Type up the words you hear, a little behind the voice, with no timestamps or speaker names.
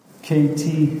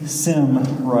K.T.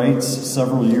 Sim writes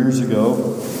several years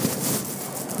ago,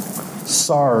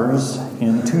 SARS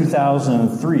in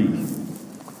 2003,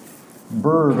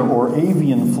 bird or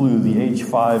avian flu, the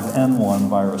H5N1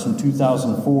 virus in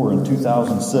 2004 and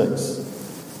 2006,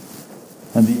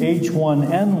 and the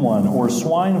H1N1 or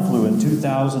swine flu in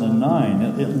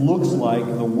 2009. It looks like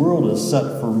the world is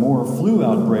set for more flu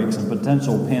outbreaks and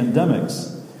potential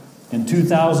pandemics. In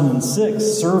 2006,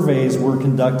 surveys were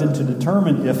conducted to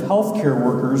determine if healthcare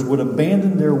workers would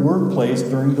abandon their workplace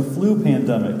during the flu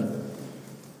pandemic.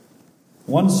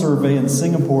 One survey in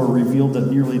Singapore revealed that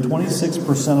nearly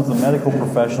 26% of the medical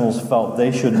professionals felt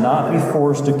they should not be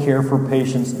forced to care for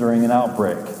patients during an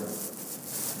outbreak.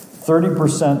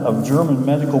 30% of German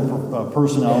medical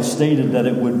personnel stated that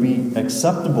it would be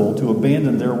acceptable to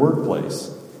abandon their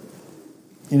workplace.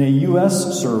 In a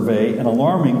U.S. survey, an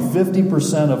alarming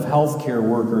 50% of healthcare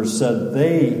workers said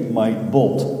they might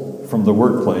bolt from the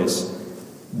workplace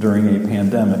during a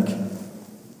pandemic.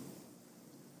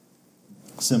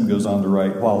 Sim goes on to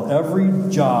write, while every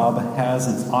job has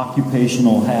its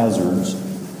occupational hazards,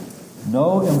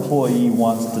 no employee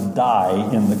wants to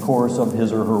die in the course of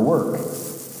his or her work.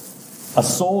 A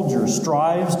soldier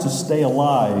strives to stay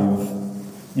alive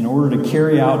in order to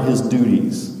carry out his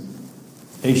duties.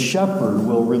 A shepherd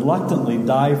will reluctantly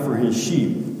die for his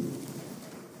sheep,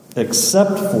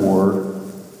 except for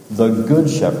the good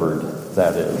shepherd,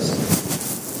 that is.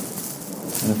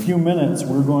 In a few minutes,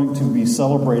 we're going to be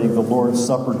celebrating the Lord's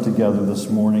Supper together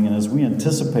this morning, and as we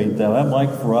anticipate that, I'd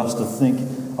like for us to think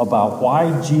about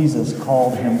why Jesus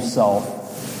called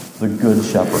himself the Good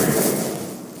Shepherd.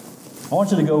 I want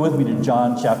you to go with me to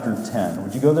John chapter 10.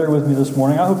 Would you go there with me this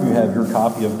morning? I hope you have your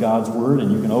copy of God's Word,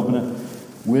 and you can open it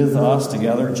with us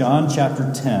together. John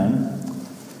chapter 10.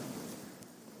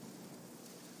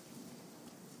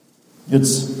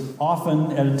 It's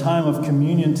often at a time of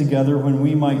communion together when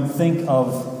we might think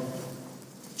of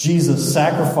Jesus'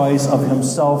 sacrifice of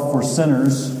himself for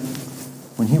sinners,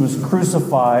 when he was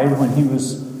crucified, when he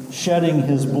was shedding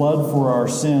his blood for our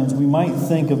sins. We might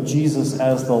think of Jesus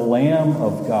as the Lamb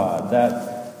of God, that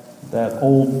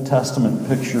Old Testament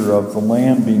picture of the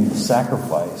Lamb being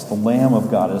sacrificed, the Lamb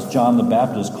of God, as John the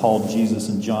Baptist called Jesus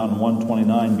in John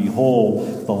 1:29,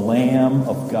 behold, the Lamb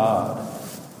of God,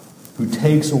 who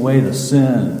takes away the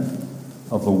sin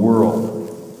of the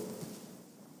world.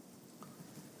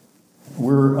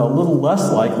 We're a little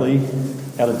less likely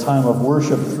at a time of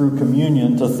worship through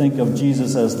communion to think of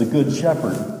Jesus as the Good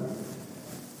Shepherd.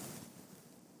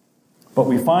 But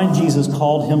we find Jesus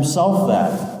called himself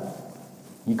that.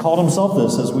 He called himself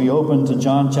this as we open to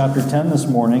John chapter 10 this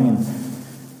morning, and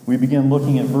we begin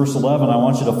looking at verse 11. I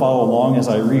want you to follow along as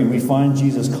I read. We find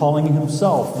Jesus calling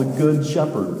himself the Good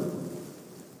Shepherd.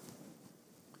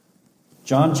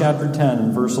 John chapter 10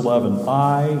 and verse 11.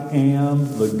 I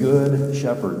am the Good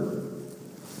Shepherd.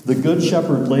 The Good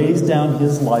Shepherd lays down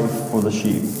his life for the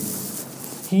sheep.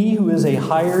 He who is a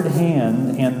hired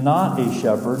hand and not a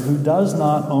shepherd, who does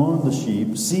not own the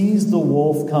sheep, sees the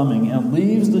wolf coming and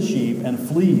leaves the sheep and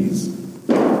flees.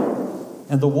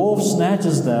 And the wolf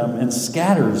snatches them and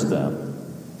scatters them.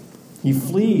 He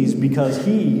flees because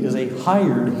he is a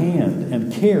hired hand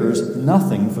and cares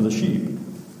nothing for the sheep.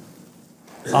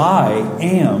 I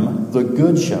am the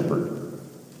Good Shepherd.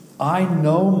 I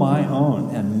know my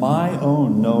own, and my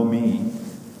own know me.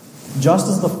 Just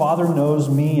as the Father knows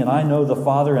me, and I know the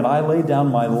Father, and I lay down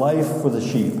my life for the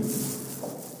sheep.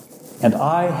 And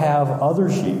I have other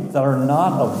sheep that are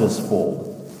not of this fold.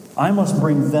 I must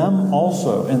bring them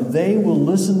also, and they will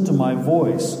listen to my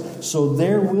voice. So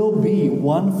there will be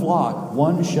one flock,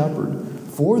 one shepherd.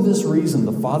 For this reason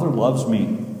the Father loves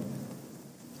me,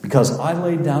 because I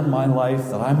laid down my life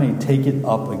that I may take it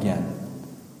up again.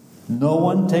 No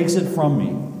one takes it from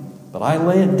me, but I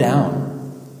lay it down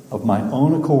of my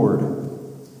own accord.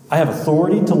 I have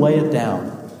authority to lay it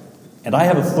down, and I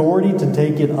have authority to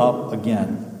take it up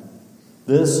again.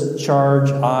 This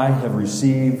charge I have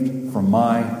received from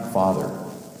my Father.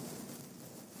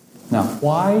 Now,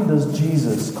 why does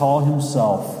Jesus call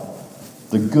himself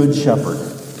the Good Shepherd?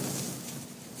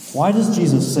 Why does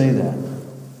Jesus say that?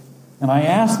 And I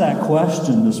asked that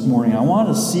question this morning. I want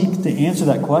to seek to answer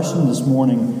that question this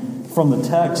morning from the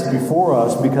text before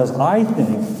us, because I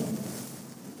think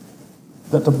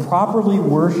that to properly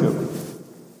worship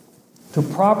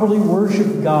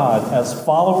God as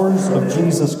followers of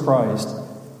Jesus Christ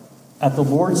at the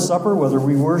Lord's Supper, whether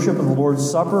we worship at the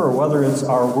Lord's Supper or whether it's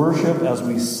our worship as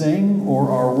we sing or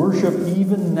our worship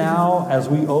even now as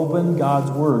we open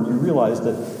God's Word, you realize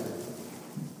that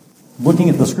looking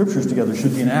at the Scriptures together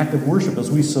should be an act of worship as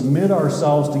we submit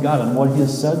ourselves to God and what He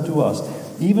has said to us.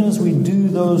 Even as we do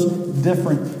those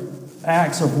different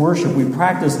acts of worship, we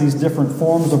practice these different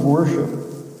forms of worship.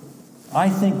 I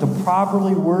think to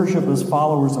properly worship as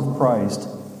followers of Christ,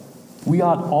 we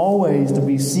ought always to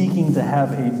be seeking to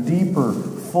have a deeper,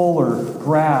 fuller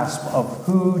grasp of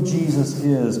who Jesus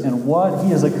is and what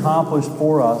He has accomplished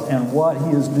for us and what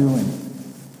He is doing.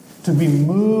 To be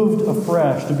moved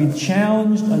afresh, to be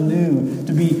challenged anew,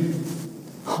 to be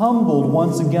humbled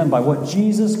once again by what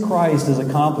Jesus Christ has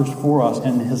accomplished for us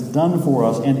and has done for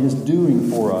us and is doing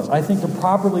for us. I think to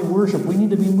properly worship, we need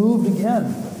to be moved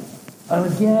again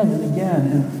and again and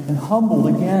again and humbled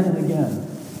again and again,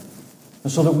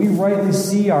 so that we rightly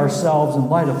see ourselves in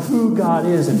light of who God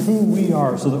is and who we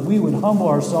are, so that we would humble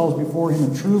ourselves before Him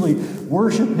and truly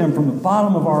worship Him from the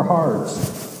bottom of our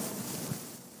hearts.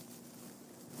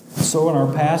 So in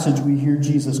our passage, we hear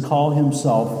Jesus call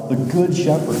Himself the Good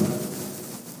Shepherd.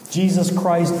 Jesus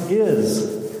Christ is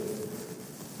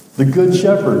the Good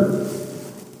Shepherd.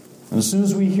 And as soon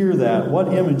as we hear that,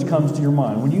 what image comes to your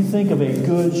mind? When you think of a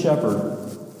Good Shepherd,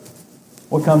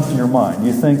 what comes to your mind?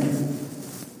 You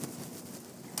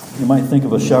might think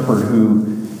of a shepherd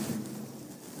who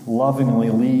lovingly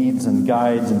leads and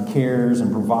guides and cares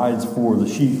and provides for the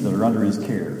sheep that are under his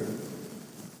care.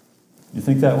 You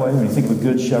think that way? When you think of a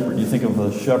good shepherd, you think of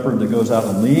a shepherd that goes out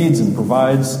and leads and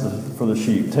provides for the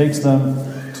sheep, takes them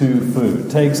to food,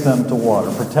 takes them to water,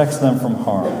 protects them from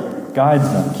harm, guides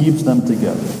them, keeps them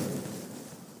together.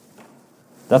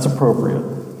 That's appropriate.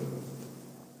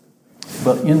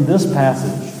 But in this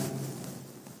passage,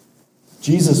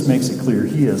 Jesus makes it clear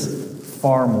He is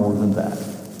far more than that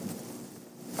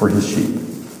for His sheep.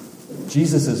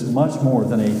 Jesus is much more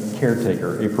than a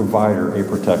caretaker, a provider, a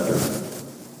protector.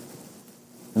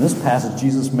 In this passage,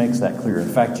 Jesus makes that clear. In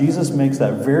fact, Jesus makes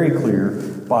that very clear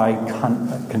by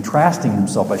contrasting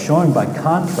Himself, by showing by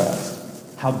contrast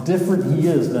how different He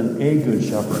is than a good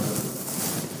shepherd.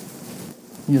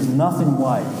 He is nothing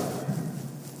like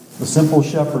the simple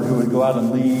shepherd who would go out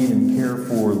and lead and care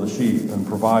for the sheep and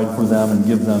provide for them and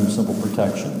give them simple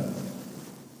protection.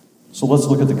 So let's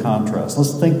look at the contrast.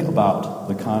 Let's think about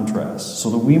the contrast so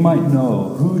that we might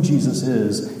know who Jesus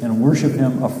is and worship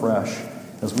Him afresh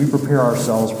as we prepare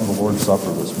ourselves for the Lord's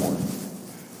Supper this morning.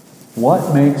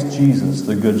 What makes Jesus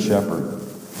the Good Shepherd?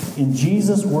 In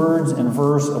Jesus' words in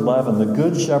verse 11, the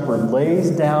Good Shepherd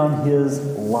lays down His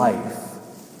life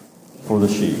for the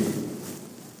sheep.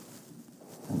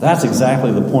 And that's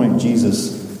exactly the point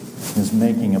Jesus is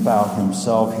making about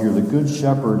Himself here. The Good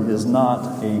Shepherd is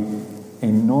not a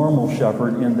normal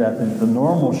shepherd, in that the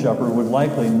normal shepherd would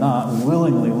likely not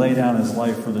willingly lay down his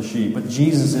life for the sheep. But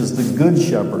Jesus is the Good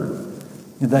Shepherd,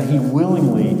 that He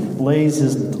willingly lays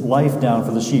His life down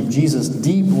for the sheep. Jesus'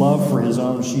 deep love for His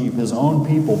own sheep, His own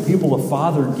people the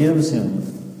Father gives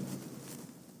Him,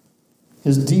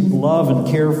 His deep love and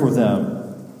care for them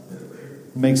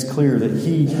makes clear that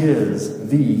He is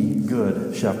the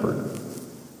Good Shepherd.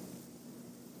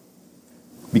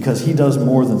 Because He does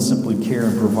more than simply care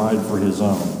and provide for His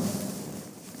own.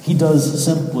 He does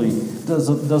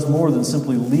more than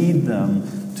simply lead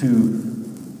them to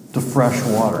fresh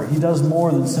water. He does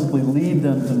more than simply lead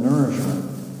them to nourishment.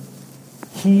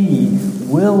 He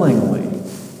willingly,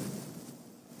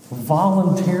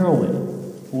 voluntarily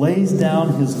lays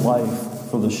down His life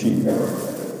for the sheep.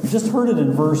 We just heard it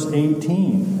in verse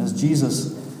 18 as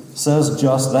Jesus says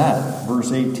just that.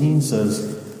 Verse 18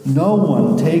 says, "No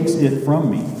one takes it from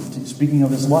me." Speaking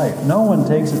of His life, no one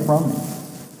takes it from me.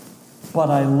 But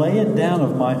I lay it down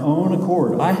of my own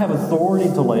accord. I have authority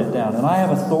to lay it down, and I have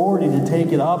authority to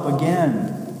take it up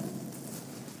again.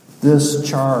 This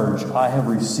charge I have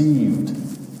received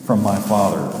from my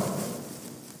Father.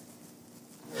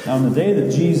 Now, in the day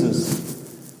that Jesus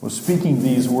was speaking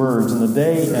these words, in the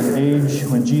day and age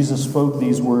when Jesus spoke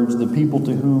these words, the people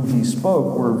to whom He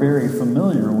spoke were very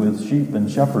familiar with sheep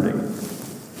and shepherding.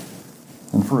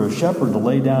 And for a shepherd to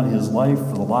lay down his life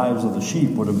for the lives of the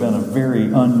sheep would have been a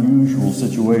very unusual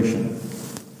situation.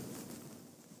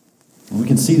 And we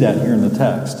can see that here in the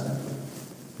text.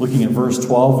 Looking at verse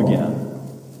 12 again,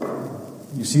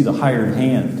 you see the hired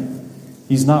hand.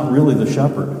 He's not really the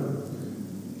shepherd.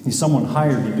 He's someone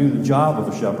hired to do the job of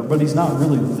a shepherd, but he's not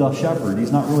really the shepherd.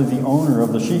 He's not really the owner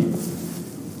of the sheep.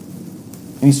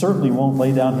 And he certainly won't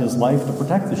lay down his life to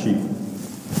protect the sheep.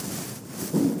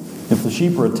 If the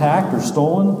sheep are attacked or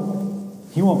stolen,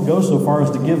 he won't go so far as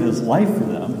to give his life for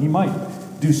them. He might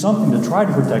do something to try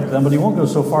to protect them, but he won't go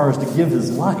so far as to give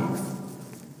his life.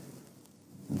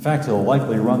 In fact, he'll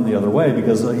likely run the other way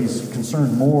because he's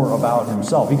concerned more about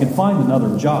himself. He can find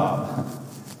another job,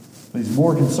 but he's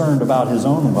more concerned about his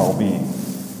own well-being.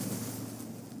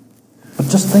 But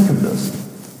just think of this.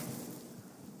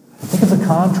 Think of the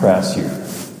contrast here.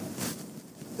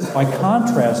 By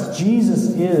contrast, Jesus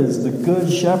is the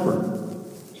good shepherd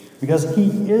because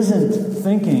he isn't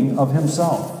thinking of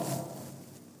himself.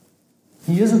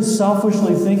 He isn't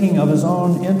selfishly thinking of his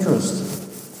own interest.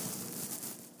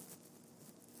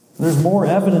 There's more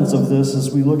evidence of this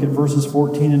as we look at verses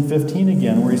 14 and 15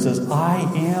 again, where he says, I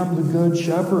am the good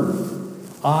shepherd.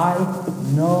 I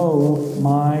know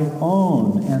my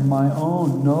own, and my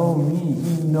own know me.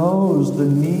 He knows the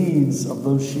needs of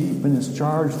those sheep in his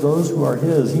charge, those who are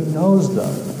his. He knows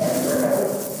them.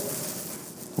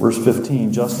 Verse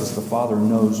 15, just as the Father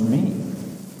knows me,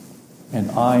 and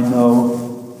I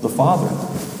know the Father,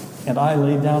 and I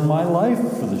lay down my life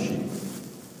for the sheep.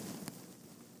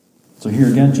 So here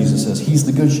again, Jesus says, he's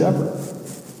the good shepherd.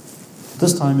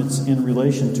 This time it's in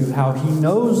relation to how he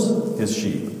knows his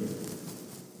sheep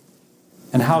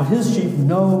and how his sheep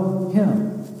know him.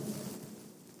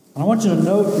 And I want you to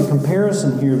note the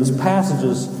comparison here. This passage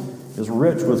is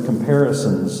rich with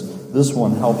comparisons. This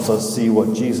one helps us see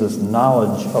what Jesus'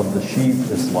 knowledge of the sheep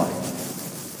is like.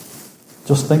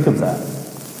 Just think of that.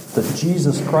 That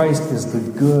Jesus Christ is the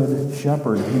good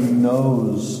shepherd. He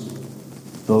knows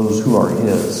those who are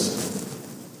his.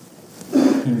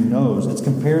 He knows. It's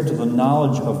compared to the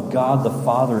knowledge of God the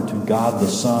Father to God the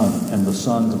Son, and the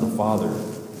Son to the Father.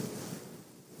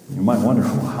 You might wonder,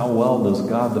 well, how well does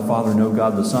God the Father know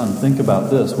God the Son? Think about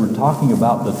this. We're talking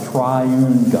about the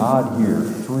triune God here,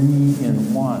 3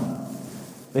 in 1.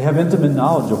 They have intimate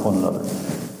knowledge of one another.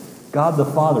 God the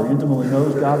Father intimately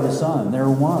knows God the Son. They're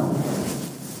one.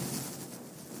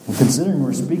 And considering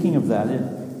we're speaking of that,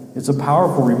 it's a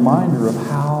powerful reminder of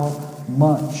how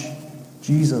much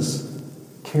Jesus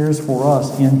cares for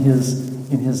us in his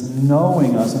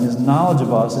knowing us and his knowledge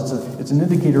of us. It's an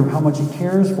indicator of how much he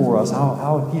cares for us,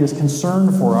 how he is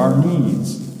concerned for our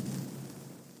needs.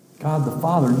 God the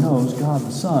Father knows God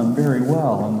the Son very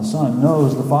well, and the Son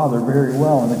knows the Father very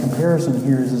well. And the comparison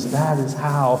here is that is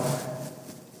how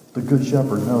the Good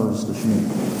Shepherd knows the sheep.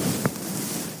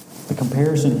 The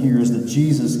comparison here is that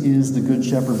Jesus is the Good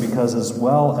Shepherd because as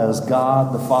well as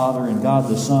God the Father and God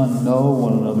the Son know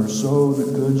one another, so the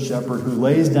Good Shepherd who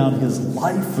lays down his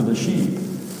life for the sheep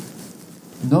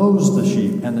knows the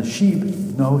sheep, and the sheep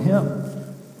know him.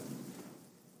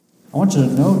 I want you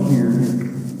to note here,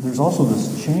 there's also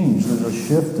this change. There's a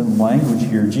shift in language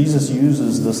here. Jesus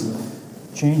uses this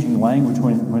changing language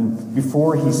when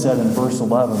before he said in verse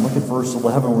 11, look at verse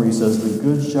 11 where he says, the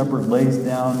Good Shepherd lays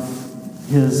down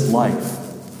his life.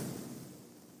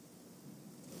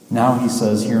 Now he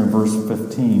says here in verse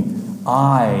 15,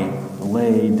 I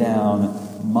lay down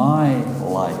my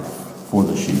life for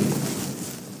the sheep.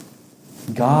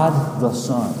 God the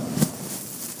Son,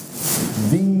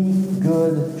 the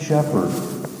Good Shepherd,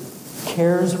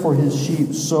 cares for his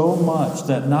sheep so much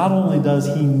that not only does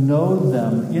he know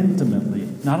them intimately,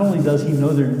 not only does he know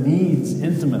their needs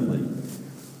intimately,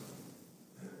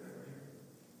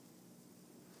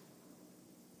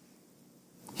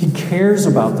 he cares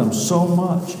about them so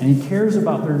much, and he cares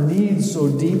about their needs so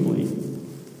deeply,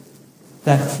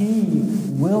 that he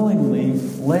willingly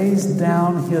lays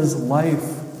down his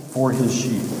life for his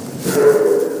sheep.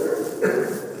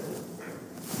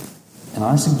 And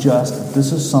I suggest that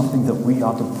this is something that we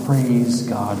ought to praise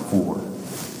God for.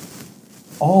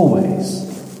 Always.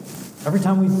 Every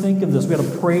time we think of this, we ought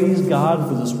to praise God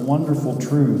for this wonderful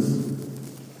truth.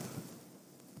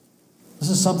 This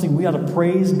is something we ought to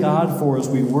praise God for as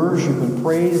we worship and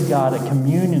praise God at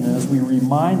communion, and as we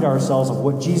remind ourselves of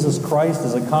what Jesus Christ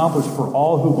has accomplished for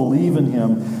all who believe in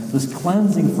him. This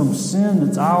cleansing from sin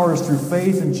that's ours through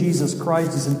faith in Jesus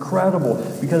Christ is incredible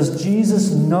because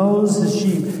Jesus knows his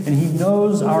sheep and he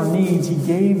knows our needs. He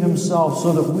gave himself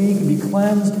so that we can be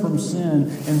cleansed from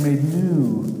sin and made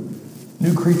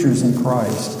new creatures in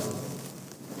Christ.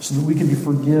 So that we could be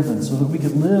forgiven, so that we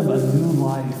could live a new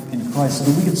life in Christ, so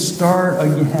that we could start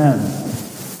again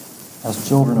as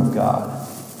children of God.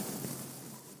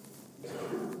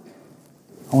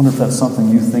 I wonder if that's something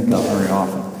you think of very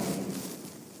often.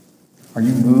 Are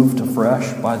you moved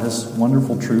afresh by this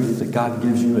wonderful truth that God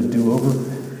gives you a do-over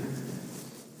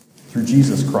through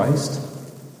Jesus Christ?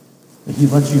 That he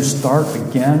lets you start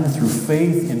again through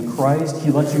faith in Christ. He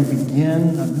lets you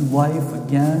begin a new life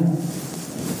again.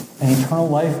 And eternal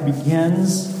life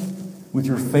begins with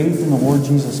your faith in the Lord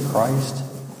Jesus Christ.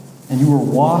 And you were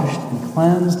washed and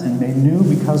cleansed and made new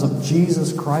because of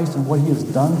Jesus Christ and what he has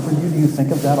done for you. Do you think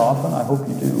of that often? I hope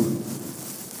you do.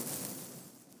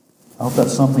 I hope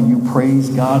that's something you praise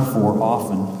God for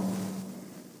often.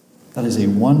 That is a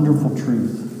wonderful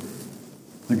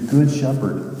truth. The Good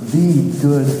Shepherd, the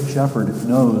Good Shepherd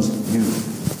knows you.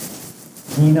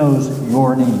 He knows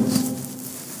your needs.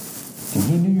 And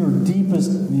he knew your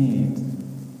deepest need.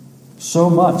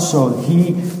 So much so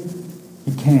he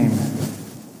came,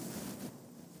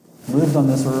 lived on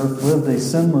this earth, lived a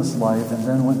sinless life, and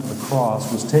then went to the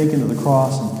cross, was taken to the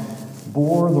cross, and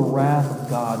bore the wrath of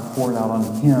God poured out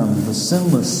on him, the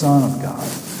sinless Son of God,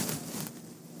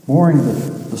 bearing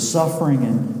the suffering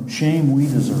and shame we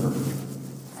deserve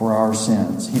for our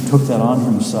sins. He took that on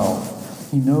himself.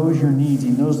 He knows your needs. He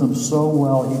knows them so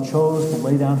well. He chose to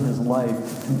lay down his life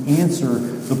to answer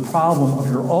the problem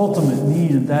of your ultimate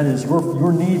need, and that is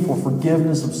your need for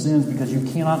forgiveness of sins, because you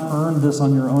cannot earn this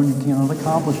on your own. You cannot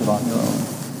accomplish it on your own.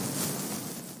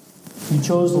 He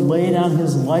chose to lay down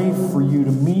his life for you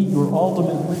to meet your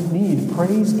ultimate need.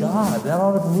 Praise God. That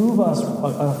ought to move us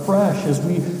afresh as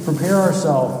we prepare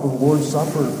ourselves for the Lord's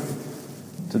Supper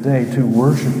today to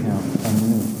worship him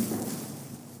anew.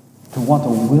 To want to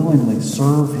willingly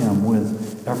serve him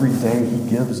with every day he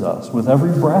gives us, with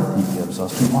every breath he gives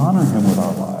us, to honor him with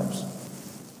our lives.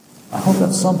 I hope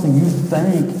that's something you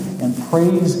thank and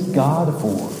praise God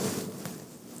for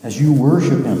as you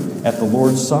worship him at the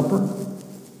Lord's Supper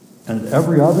and at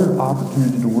every other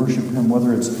opportunity to worship him,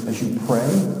 whether it's as you pray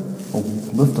or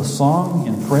lift a song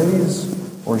in praise,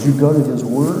 or as you go to his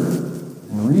word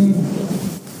and read.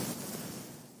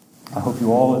 I hope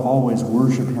you all always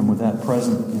worship him with that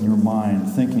present in your mind,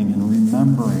 thinking and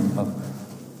remembering of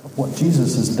what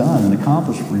Jesus has done and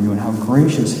accomplished for you and how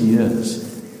gracious he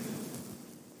is.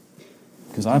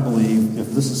 Because I believe if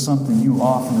this is something you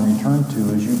often return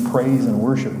to as you praise and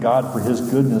worship God for his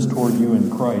goodness toward you in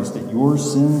Christ, that your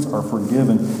sins are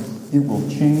forgiven, it will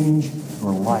change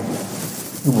your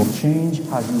life. It will change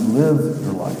how you live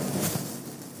your life.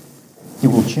 It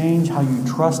will change how you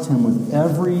trust him with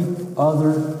every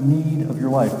other need of your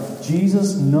life.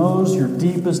 Jesus knows your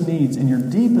deepest needs, and your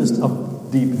deepest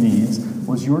of deep needs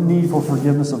was your need for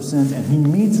forgiveness of sins, and he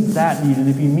meets that need. And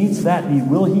if he meets that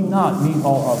need, will he not meet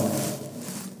all others?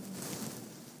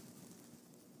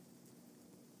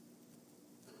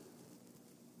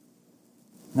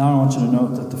 Now I want you to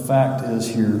note that the fact is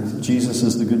here, that Jesus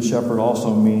is the Good Shepherd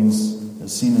also means,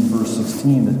 as seen in verse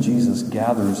 16, that Jesus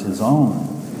gathers his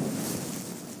own.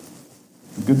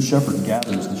 The Good Shepherd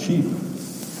gathers the sheep.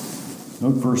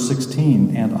 Note verse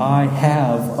 16, and I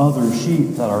have other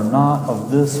sheep that are not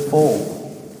of this fold.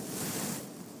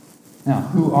 Now,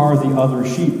 who are the other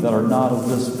sheep that are not of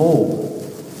this fold?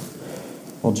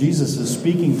 Well, Jesus is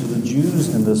speaking to the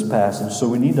Jews in this passage, so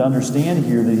we need to understand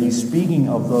here that he's speaking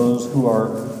of those who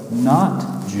are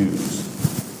not Jews.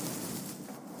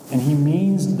 And he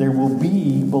means there will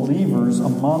be believers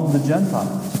among the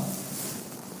Gentiles.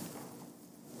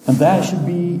 And that should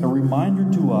be a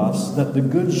reminder to us that the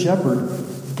Good Shepherd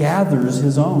gathers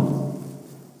his own.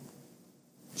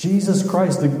 Jesus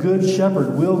Christ, the Good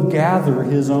Shepherd, will gather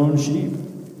his own sheep.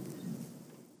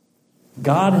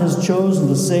 God has chosen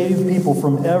to save people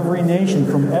from every nation,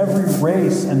 from every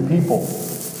race and people.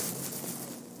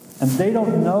 And they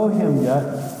don't know him yet,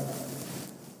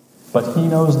 but he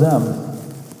knows them.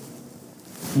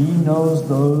 He knows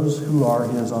those who are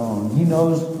his own. He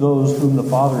knows those whom the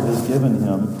Father has given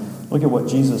him. Look at what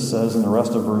Jesus says in the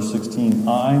rest of verse 16.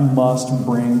 I must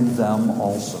bring them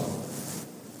also.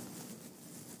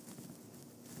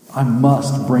 I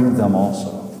must bring them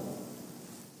also.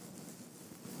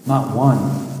 Not one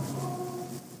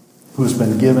who has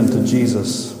been given to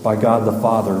Jesus by God the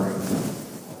Father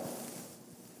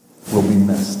will be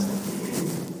missed.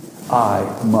 I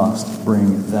must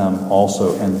bring them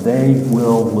also, and they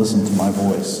will listen to my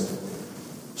voice.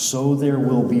 So there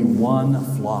will be one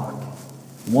flock,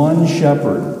 one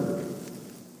shepherd.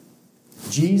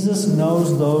 Jesus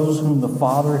knows those whom the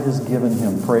Father has given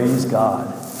him. Praise God.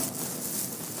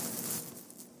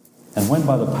 And when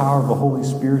by the power of the Holy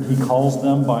Spirit he calls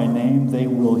them by name, they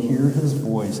will hear his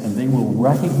voice and they will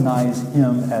recognize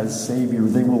him as Savior.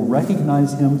 They will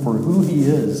recognize him for who he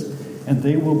is, and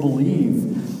they will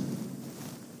believe.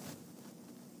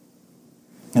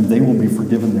 And they will be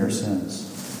forgiven their sins.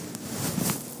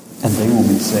 And they will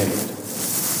be saved.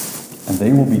 And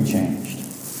they will be changed.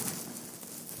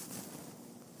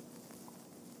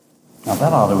 Now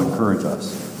that ought to encourage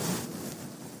us.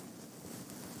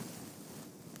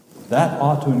 That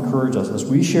ought to encourage us as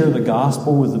we share the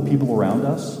gospel with the people around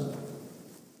us.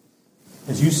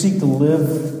 As you seek to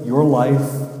live your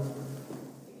life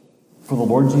for the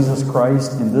Lord Jesus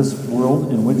Christ in this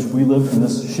world in which we live, in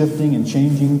this shifting and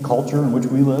changing culture in which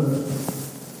we live.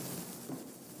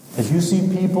 As you see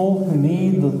people who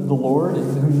need the Lord,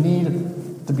 who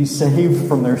need to be saved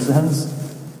from their sins,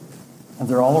 and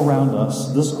they're all around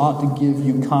us, this ought to give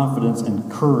you confidence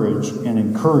and courage and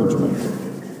encouragement.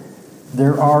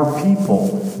 There are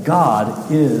people God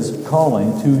is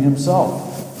calling to himself.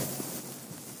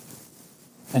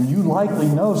 And you likely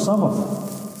know some of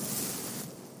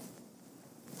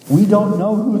them. We don't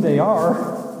know who they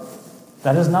are.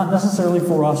 That is not necessarily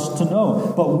for us to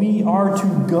know. But we are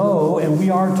to go and we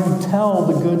are to tell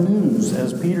the good news,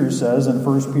 as Peter says in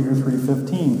 1 Peter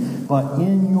 3:15. But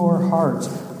in your hearts,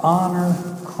 honor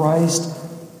Christ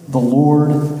the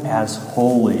Lord as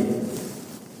holy.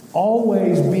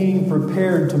 Always being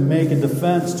prepared to make a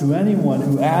defense to anyone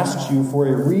who asks you for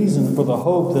a reason for the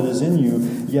hope that is in you,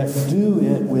 yet do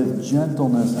it with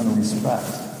gentleness and respect.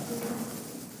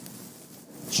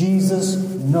 Jesus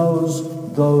knows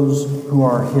those who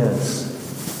are His.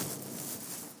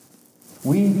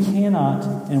 We cannot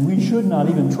and we should not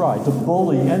even try to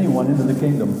bully anyone into the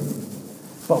kingdom.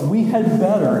 But we had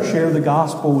better share the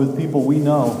gospel with people we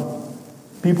know,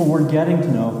 people we're getting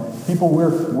to know, people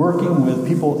we're working with,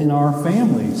 people in our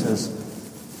families. As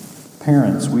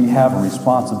parents, we have a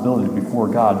responsibility before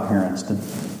God, parents, to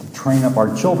train up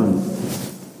our children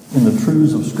in the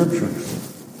truths of Scriptures.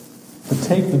 To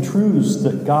take the truths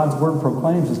that God's Word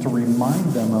proclaims is to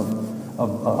remind them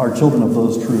of our children of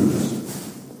those truths.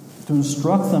 To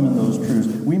instruct them in those truths.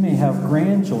 We may have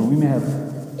grandchildren, we may have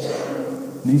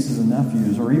nieces and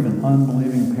nephews, or even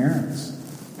unbelieving parents.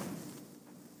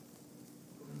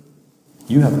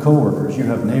 You have coworkers, you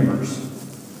have neighbors.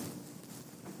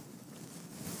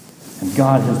 And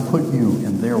God has put you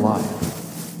in their life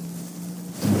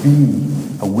to be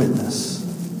a witness.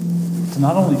 To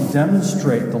not only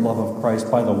demonstrate the love of Christ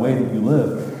by the way that you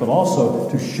live, but also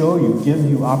to show you, give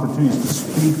you opportunities to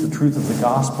speak the truth of the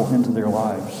gospel into their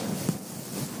lives.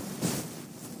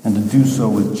 And to do so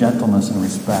with gentleness and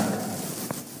respect.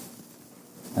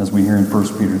 As we hear in 1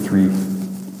 Peter 3.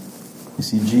 You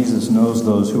see, Jesus knows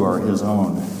those who are His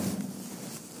own,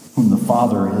 whom the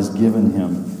Father has given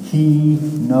Him. He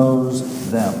knows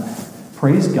them.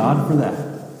 Praise God for that.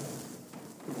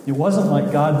 It wasn't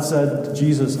like God said to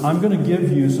Jesus, I'm going to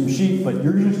give you some sheep, but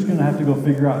you're just going to have to go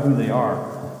figure out who they are.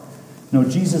 No,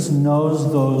 Jesus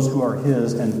knows those who are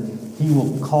His, and He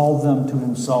will call them to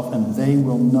Himself, and they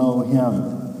will know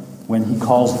Him when He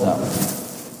calls them.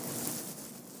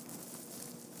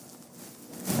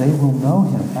 They will know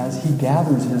Him as He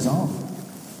gathers His own.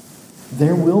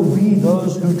 There will be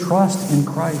those who trust in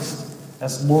Christ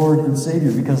as Lord and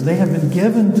Savior because they have been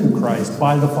given to Christ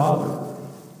by the Father.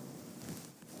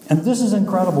 And this is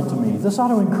incredible to me. This ought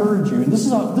to encourage you. And this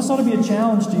ought to be a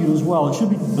challenge to you as well. It should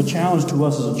be a challenge to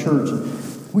us as a church.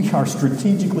 We are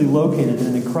strategically located in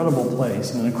an incredible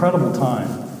place, in an incredible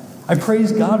time. I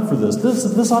praise God for this.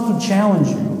 This ought to challenge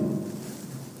you.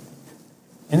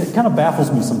 And it kind of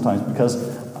baffles me sometimes because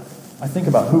I think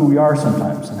about who we are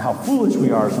sometimes and how foolish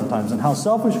we are sometimes and how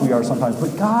selfish we are sometimes.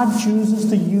 But God chooses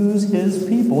to use His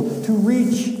people to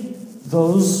reach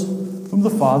those whom the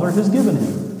Father has given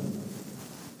Him.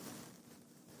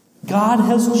 God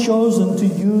has chosen to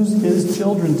use His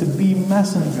children to be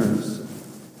messengers,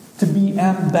 to be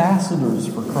ambassadors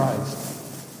for Christ.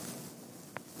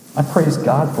 I praise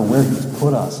God for where He's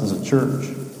put us as a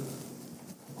church.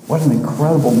 What an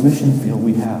incredible mission field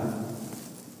we have.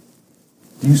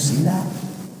 Do you see that?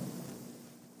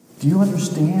 Do you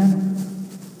understand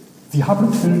the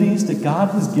opportunities that God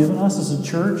has given us as a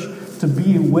church to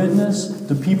be a witness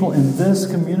to people in this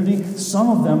community? Some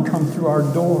of them come through our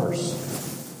doors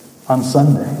on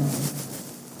Sunday.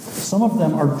 Some of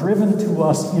them are driven to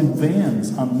us in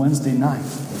vans on Wednesday night.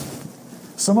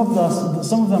 Some of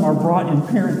them are brought in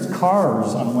parents'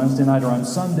 cars on Wednesday night or on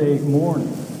Sunday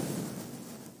morning.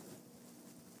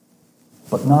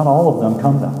 But not all of them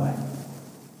come that way.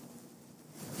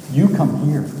 You come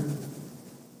here.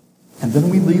 And then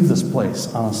we leave this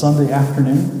place on a Sunday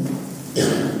afternoon.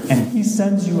 And He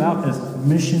sends you out as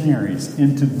missionaries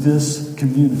into this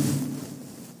community.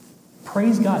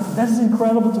 Praise God. That is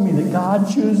incredible to me that God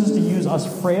chooses to use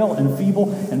us frail and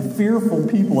feeble and fearful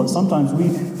people. And sometimes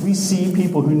we see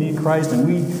people who need Christ and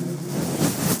we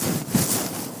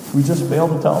just fail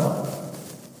to tell them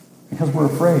because we're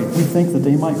afraid. We think that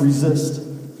they might resist.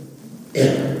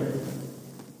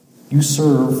 You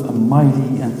serve a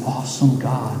mighty and awesome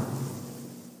God.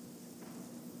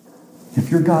 If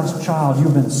you're God's child,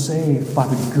 you've been saved by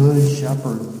the Good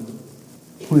Shepherd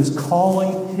who is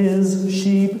calling His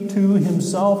sheep to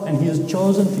Himself, and He has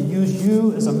chosen to use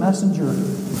you as a messenger.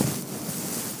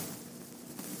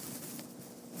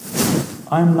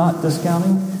 I'm not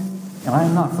discounting, and I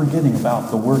am not forgetting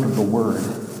about the work of the Word.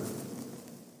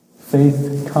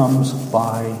 Faith comes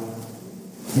by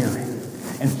hearing,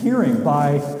 and hearing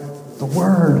by the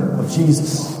Word of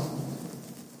Jesus.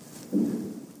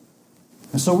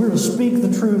 And And so we're to speak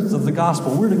the truth of the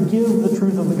gospel. We're to give the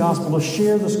truth of the gospel, to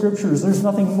share the scriptures. There's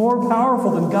nothing more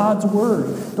powerful than God's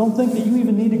word. Don't think that you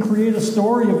even need to create a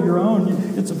story of your own.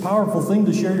 It's a powerful thing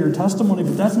to share your testimony,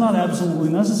 but that's not absolutely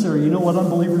necessary. You know what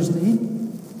unbelievers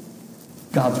need?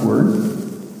 God's word.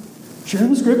 Share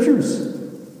the scriptures.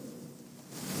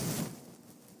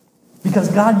 Because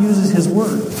God uses his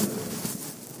word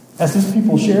as his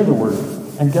people share the word.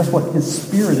 And guess what? His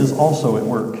Spirit is also at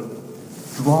work,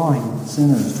 drawing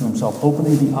sinners to himself,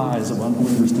 opening the eyes of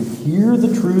unbelievers to hear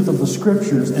the truth of the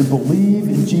scriptures and believe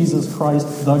in Jesus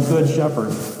Christ, the Good Shepherd.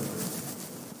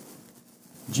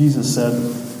 Jesus said,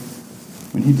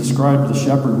 when he described the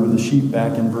shepherd with the sheep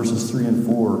back in verses 3 and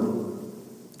 4,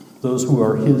 those who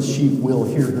are his sheep will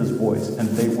hear his voice, and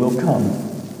they will come.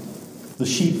 The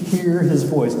sheep hear his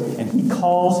voice, and he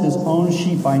calls his own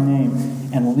sheep by name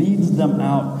and leads them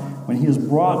out. When he has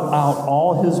brought out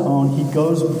all his own, he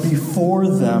goes before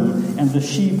them, and the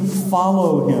sheep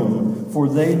follow him, for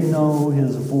they know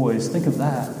his voice. Think of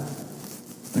that.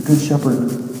 The good shepherd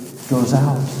goes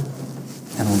out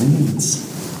and leads.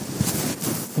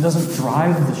 He doesn't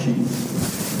drive the sheep.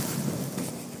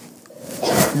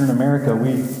 Here in America,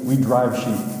 we drive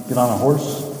sheep. Get on a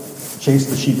horse, chase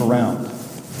the sheep around.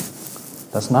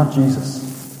 That's not Jesus.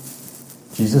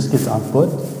 Jesus gets on foot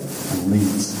and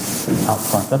leads out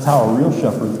front. That's how a real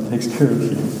shepherd takes care of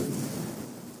sheep.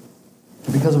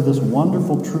 And because of this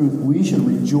wonderful truth, we should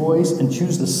rejoice and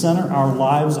choose to center our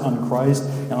lives on Christ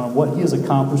and on what he has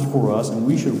accomplished for us. And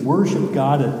we should worship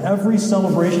God at every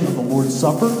celebration of the Lord's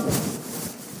Supper.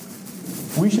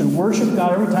 We should worship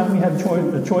God every time we have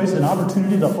a choice, an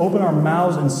opportunity to open our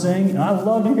mouths and sing. And I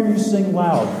love to hear you sing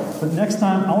loud. But next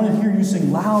time, I want to hear you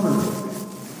sing louder.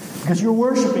 Because you're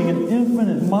worshiping an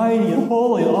infinite, mighty, and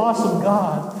holy, and awesome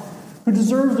God who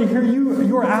deserves to hear you.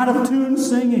 You're out of tune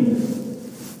singing.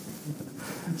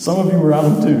 Some of you are out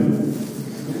of tune.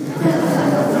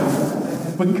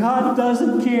 But God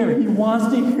doesn't care. He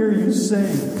wants to hear you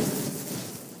sing.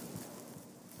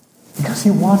 Because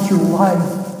he wants your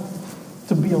life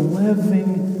to be a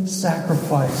living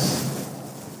sacrifice.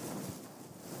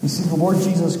 You see, the Lord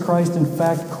Jesus Christ, in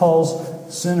fact, calls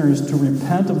sinners to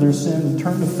repent of their sin, to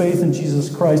turn to faith in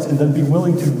Jesus Christ, and then be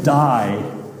willing to die.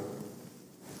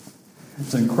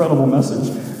 It's an incredible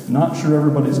message. Not sure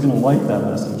everybody's going to like that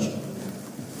message.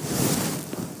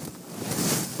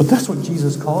 But that's what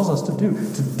Jesus calls us to do,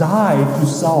 to die to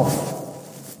self.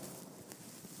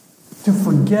 To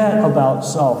forget about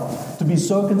self. To be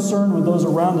so concerned with those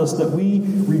around us that we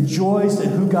rejoice at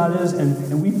who God is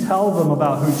and we tell them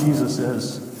about who Jesus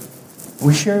is.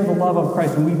 We share the love of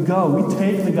Christ and we go. We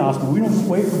take the gospel. We don't just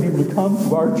wait for people to come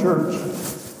to our church.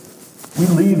 We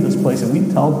leave this place and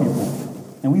we tell people.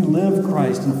 And we live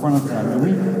Christ in front of them. And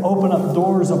we open up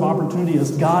doors of opportunity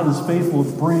as God is faithful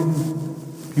to bring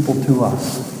people to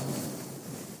us.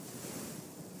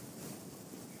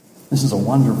 This is a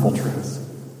wonderful truth.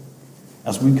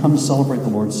 As we come to celebrate the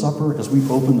Lord's Supper, as we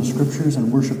open the Scriptures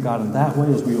and worship God in that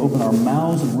way, as we open our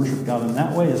mouths and worship God in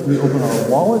that way, as we open our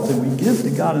wallets and we give to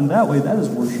God in that way, that is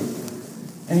worship.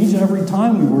 And each and every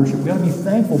time we worship, we've got to be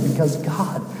thankful because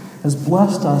God has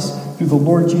blessed us through the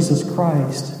Lord Jesus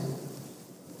Christ,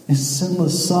 his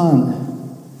sinless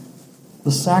Son,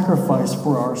 the sacrifice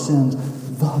for our sins,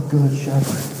 the Good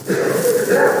Shepherd.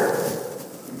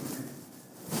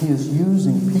 He is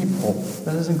using people.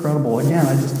 That is incredible. Again,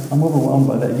 I'm overwhelmed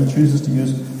by that. He chooses to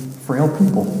use frail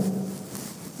people,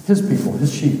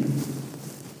 his sheep,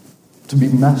 to be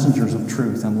messengers of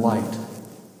truth and light,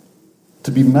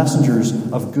 to be messengers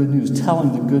of good news,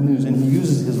 telling the good news. And he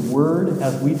uses his word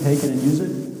as we take it and use it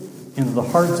into the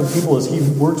hearts of people as he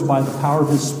works by the power of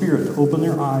his Spirit to open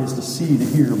their eyes to see, to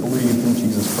hear, to believe in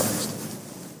Jesus Christ.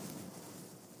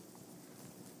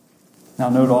 Now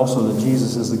note also that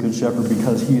Jesus is the Good Shepherd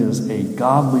because he is a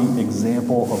godly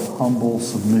example of humble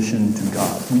submission to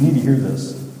God. We need to hear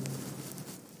this.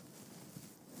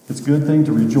 It's a good thing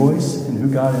to rejoice in who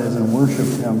God is and worship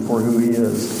him for who he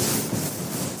is.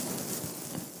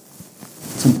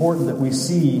 It's important that we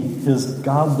see his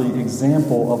godly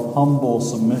example of humble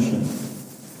submission.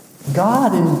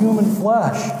 God in human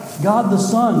flesh, God the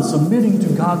Son submitting to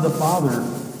God the Father.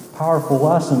 Powerful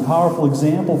lesson, powerful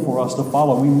example for us to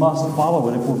follow. We must follow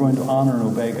it if we're going to honor and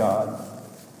obey God.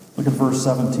 Look at verse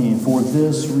 17. For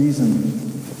this reason,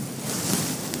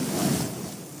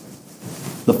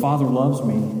 the Father loves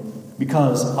me,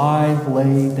 because I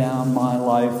lay down my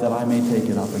life that I may take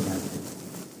it up again.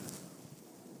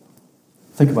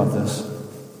 Think about this.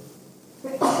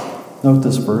 Note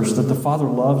this verse, that the Father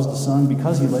loves the Son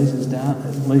because he lays his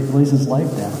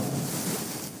life down.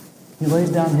 He lays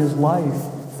down his life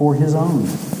for his own.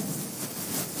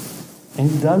 And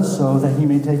he does so that he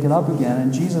may take it up again.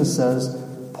 And Jesus says,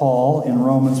 Paul in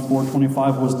Romans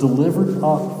 4:25 was delivered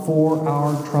up for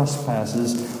our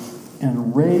trespasses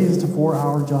and raised for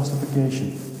our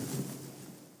justification.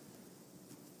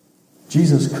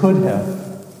 Jesus could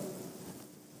have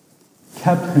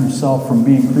kept himself from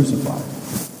being crucified,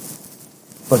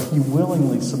 but he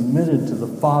willingly submitted to the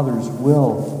Father's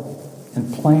will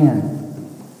and plan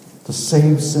to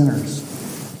save sinners.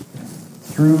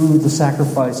 Through the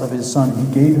sacrifice of his Son,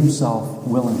 he gave himself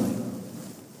willingly.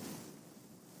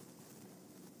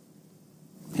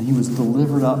 And he was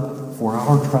delivered up for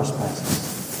our trespasses.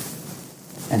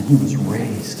 And he was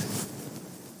raised.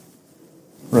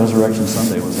 Resurrection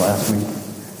Sunday was last week.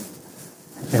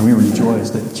 And we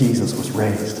rejoiced that Jesus was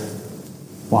raised.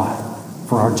 Why?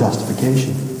 For our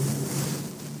justification.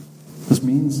 This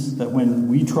means that when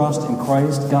we trust in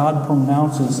Christ, God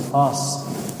pronounces us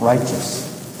righteous.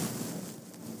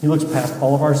 He looks past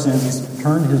all of our sins. He's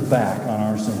turned his back on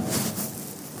our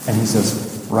sins. And he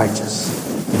says, righteous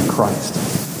in Christ.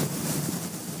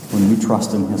 When we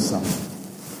trust in his Son.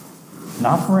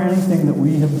 Not for anything that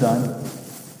we have done.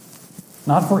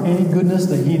 Not for any goodness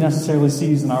that he necessarily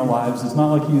sees in our lives. It's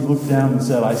not like he looked down and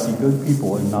said, I see good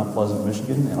people in Mount Pleasant,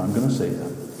 Michigan, and I'm going to save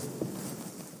them.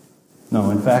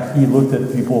 No, in fact, he looked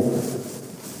at people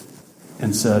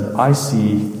and said, I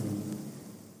see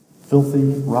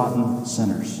filthy, rotten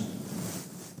sinners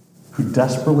who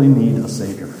desperately need a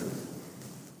Savior.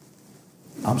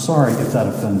 I'm sorry if that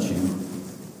offends you,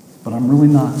 but I'm really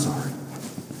not sorry.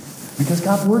 Because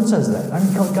God's Word says that. I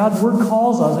mean, God's Word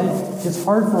calls us. It's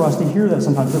hard for us to hear that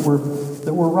sometimes, that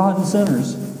we're rotten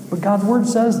sinners. But God's Word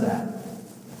says that.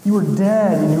 You were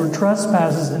dead in your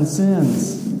trespasses and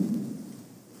sins.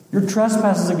 Your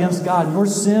trespasses against God, your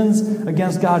sins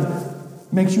against God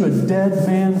makes you a dead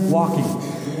man walking.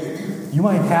 You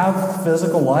might have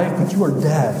physical life, but you are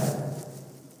dead.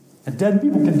 And dead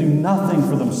people can do nothing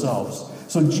for themselves.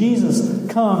 So Jesus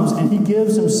comes and he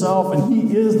gives himself and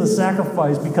he is the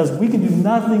sacrifice because we can do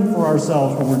nothing for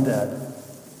ourselves when we're dead.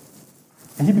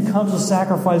 And he becomes a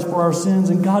sacrifice for our sins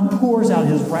and God pours out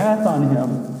his wrath on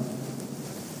him.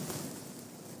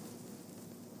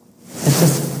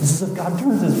 It's as if God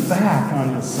turns his back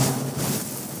on his Son.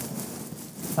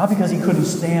 Not because he couldn't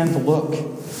stand to look,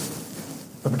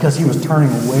 but because he was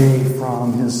turning away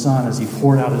from his Son as he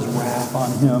poured out his wrath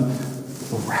on him.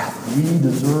 The wrath we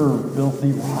deserve,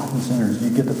 filthy, rotten sinners. Do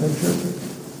you get the picture?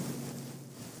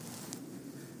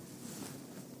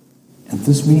 And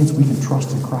this means we can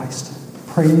trust in Christ.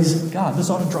 Praise God. This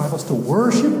ought to drive us to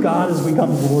worship God as we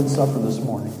come to the Lord's Supper this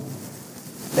morning.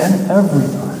 And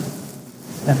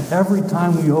every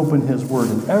time we open his Word,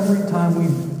 and every time we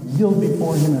yield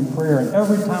before him in prayer, and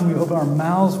every time we open our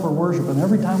mouths for worship, and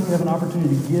every time we have an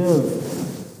opportunity to give,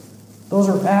 those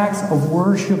are acts of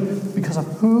worship because of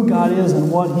who God is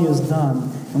and what he has done.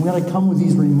 And we've got to come with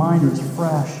these reminders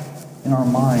fresh in our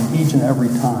mind each and every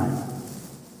time.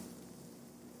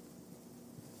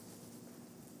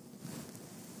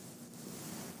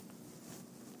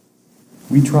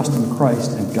 We trust in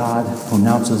Christ and God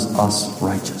pronounces us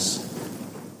righteous.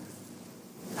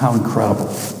 How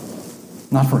incredible.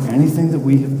 Not for anything that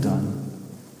we have done,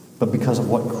 but because of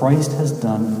what Christ has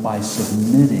done by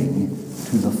submitting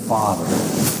to the Father,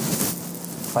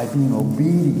 by being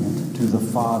obedient to the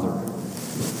Father,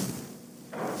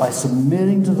 by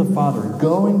submitting to the Father,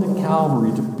 going to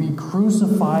Calvary to be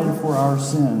crucified for our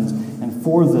sins, and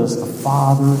for this the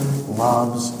Father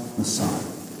loves the Son.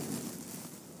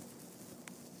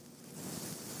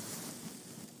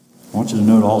 I want you to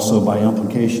note also by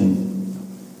implication,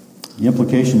 the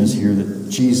implication is here that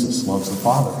Jesus loves the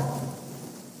Father.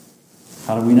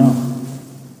 How do we know?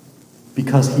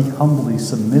 Because he humbly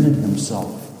submitted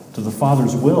himself to the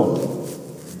Father's will.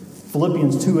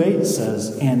 Philippians 2:8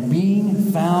 says, and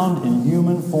being found in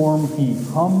human form, he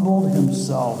humbled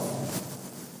himself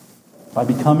by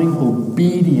becoming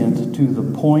obedient to the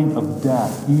point of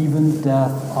death, even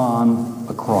death on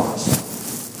a cross.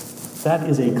 That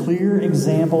is a clear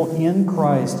example in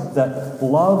Christ that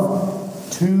love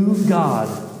to God,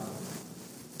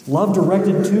 love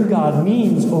directed to God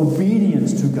means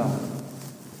obedience to God.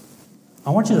 I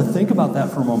want you to think about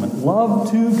that for a moment. Love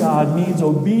to God means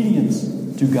obedience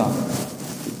to God.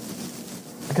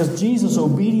 Because Jesus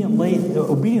obediently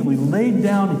laid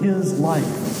down his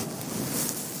life.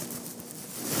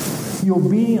 He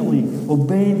obediently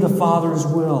obeyed the Father's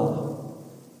will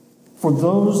for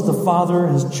those the Father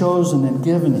has chosen and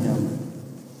given him.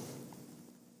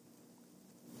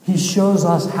 He shows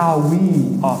us how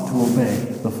we ought to obey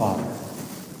the Father.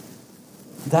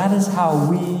 That is how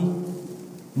we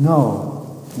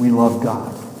know we love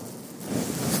God.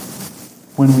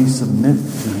 when we submit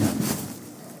to Him.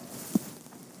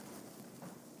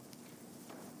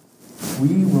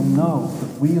 We will know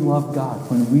that we love God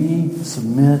when we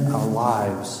submit our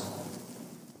lives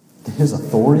to His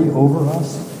authority over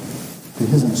us, to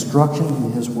His instruction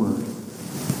in His Word.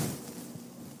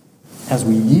 As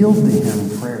we yield to Him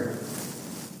in prayer,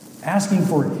 asking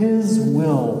for His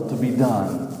will to be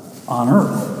done on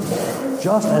earth,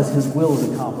 just as His will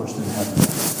is accomplished in heaven.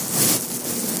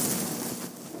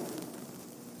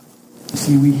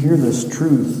 See, we hear this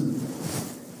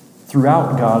truth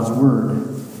throughout God's Word,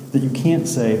 that you can't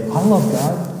say, I love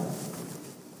God,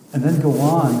 and then go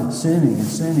on sinning and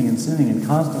sinning and sinning in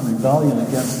constant rebellion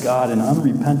against God and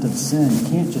unrepentant sin. You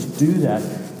can't just do that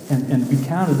and be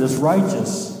counted as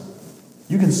righteous.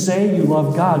 You can say you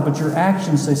love God, but your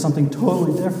actions say something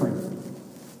totally different.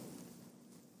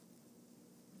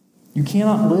 You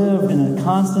cannot live in a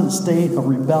constant state of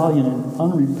rebellion and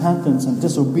unrepentance and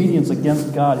disobedience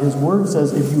against God. His Word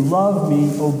says, if you love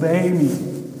me, obey me.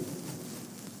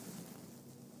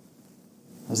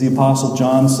 As the Apostle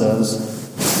John says,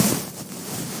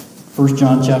 1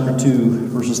 John chapter 2,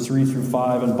 verses 3 through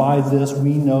 5, and by this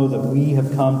we know that we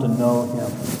have come to know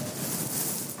Him,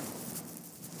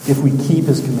 if we keep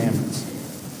His commandments.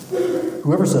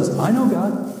 Whoever says, I know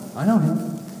God, I know Him,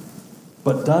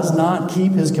 but does not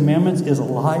keep His commandments is a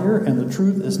liar, and the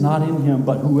truth is not in him.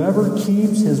 But whoever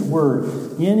keeps His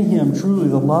word, in him truly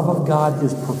the love of God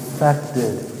is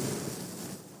perfected.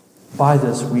 By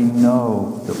this we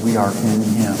know that we are in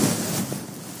Him.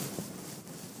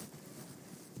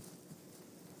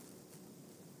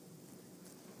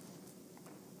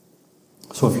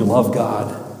 So if you love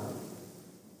God,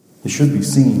 it should be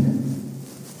seen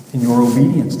in your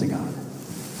obedience to God.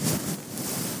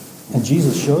 And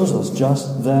Jesus shows us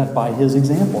just that by His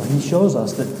example. He shows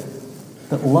us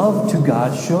that love to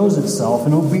God shows itself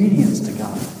in obedience to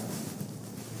God.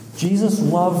 Jesus'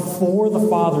 love for the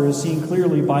Father is seen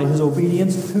clearly by His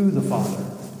obedience to the Father.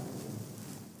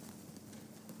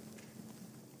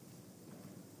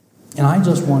 And I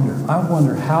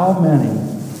wonder how many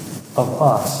of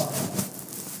us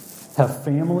have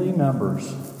family members,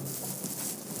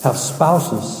 have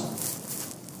spouses,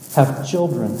 have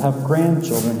children, have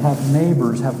grandchildren, have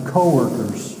neighbors, have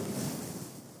coworkers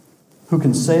who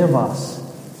can say of us,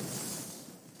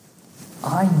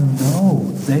 I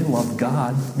know they love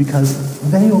God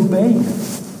because they obey Him.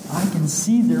 I can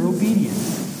see their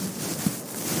obedience.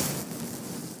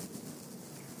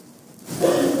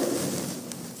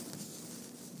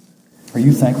 Are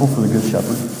you thankful for the Good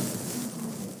Shepherd?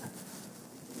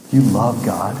 Do you love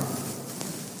God?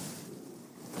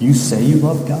 Do you say you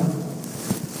love God?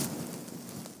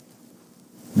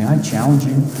 May I challenge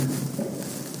you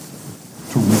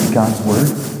to read God's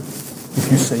Word? If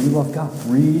you say you love God,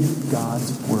 read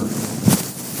God's Word.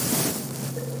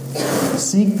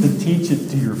 Seek to teach it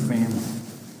to your family.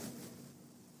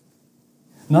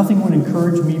 Nothing would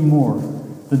encourage me more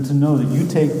than to know that you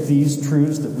take these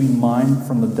truths that we mine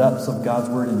from the depths of God's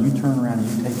Word and you turn around and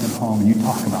you take them home and you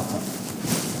talk about them.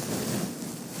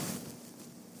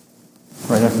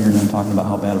 Right after you're done talking about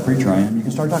how bad a preacher I am, you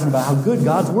can start talking about how good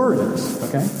God's Word is,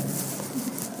 okay?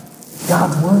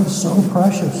 God's Word is so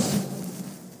precious.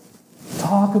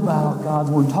 Talk about God's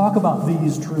Word. Talk about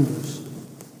these truths.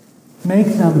 Make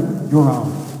them your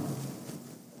own.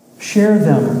 Share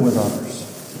them with others.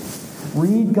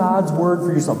 Read God's Word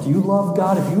for yourself. Do you love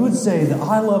God? If you would say that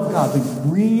I love God, then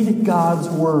read God's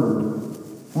Word.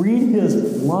 Read His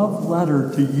love letter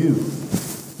to you.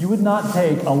 You would not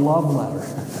take a love letter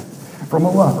from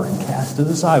a lover and cast it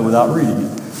aside without reading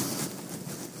it.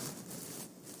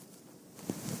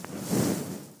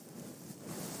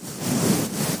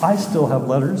 I still have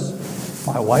letters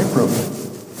my wife wrote me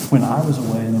when I was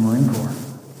away in the Marine Corps.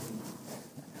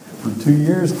 For 2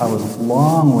 years, I was a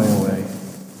long way away.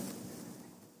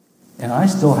 And I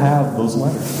still have those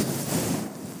letters.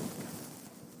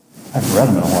 I haven't read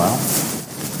them in a while.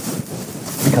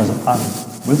 Because I'm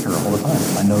with her all the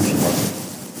time. I know she loves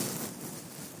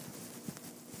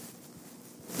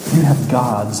me. You have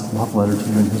God's love letter to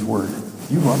you in His Word.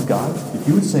 You love God? If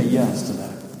you would say yes to that,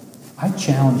 I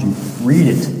challenge you, read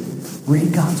it.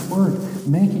 Read God's Word.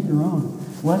 Make it your own.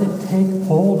 Let it take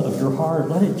hold of your heart.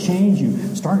 Let it change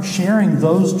you. Start sharing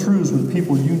those truths with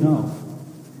people you know.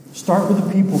 Start with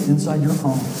the people inside your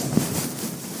home.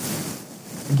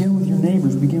 Begin with your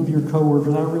neighbors. Begin with your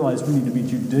coworkers. I realize we need to be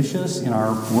judicious in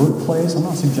our workplace. I'm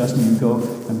not suggesting you go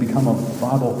and become a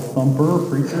Bible thumper,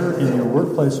 preacher in your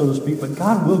workplace, so to speak, but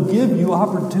God will give you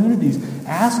opportunities.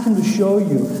 Ask Him to show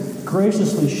you,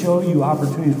 graciously show you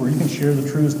opportunities where you can share the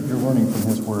truths that you're learning from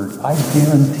His Word. I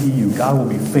guarantee you, God will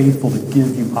be faithful to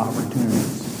give you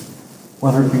opportunities.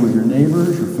 whether it be with your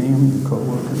neighbors, your family, your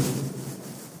co-workers.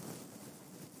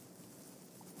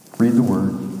 Read the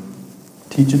Word.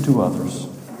 Teach it to others.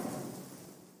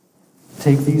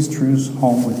 Take these truths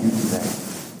home with you today.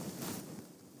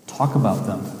 Talk about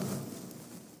them.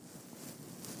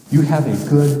 You have a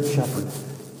good shepherd.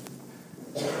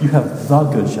 You have the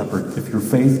good shepherd if your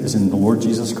faith is in the Lord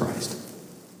Jesus Christ.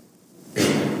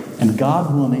 And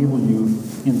God will enable you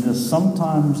in this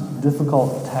sometimes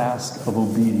difficult task of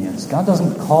obedience. God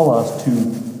doesn't call us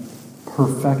to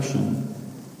perfection,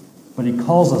 but He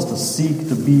calls us to seek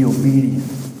to be obedient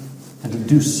and to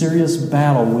do serious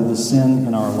battle with the sin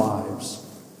in our lives.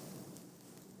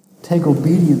 Take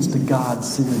obedience to God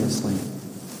seriously.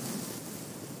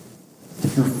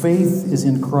 If your faith is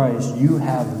in Christ, you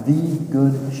have the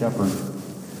good shepherd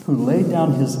who laid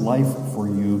down his life for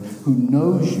you, who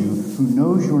knows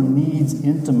your needs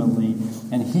intimately,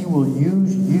 and he will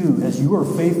use you. As you are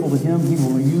faithful to him, he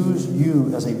will use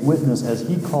you as a witness as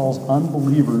he calls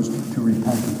unbelievers to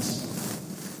repentance.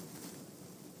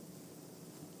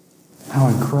 How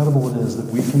incredible it is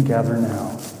that we can gather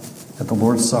now at the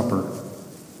Lord's Supper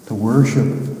to worship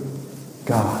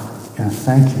God and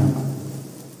thank him.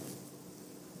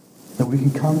 That we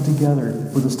can come together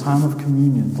for this time of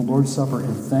communion, the Lord's Supper,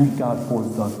 and thank God for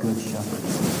the Good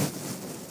Shepherd.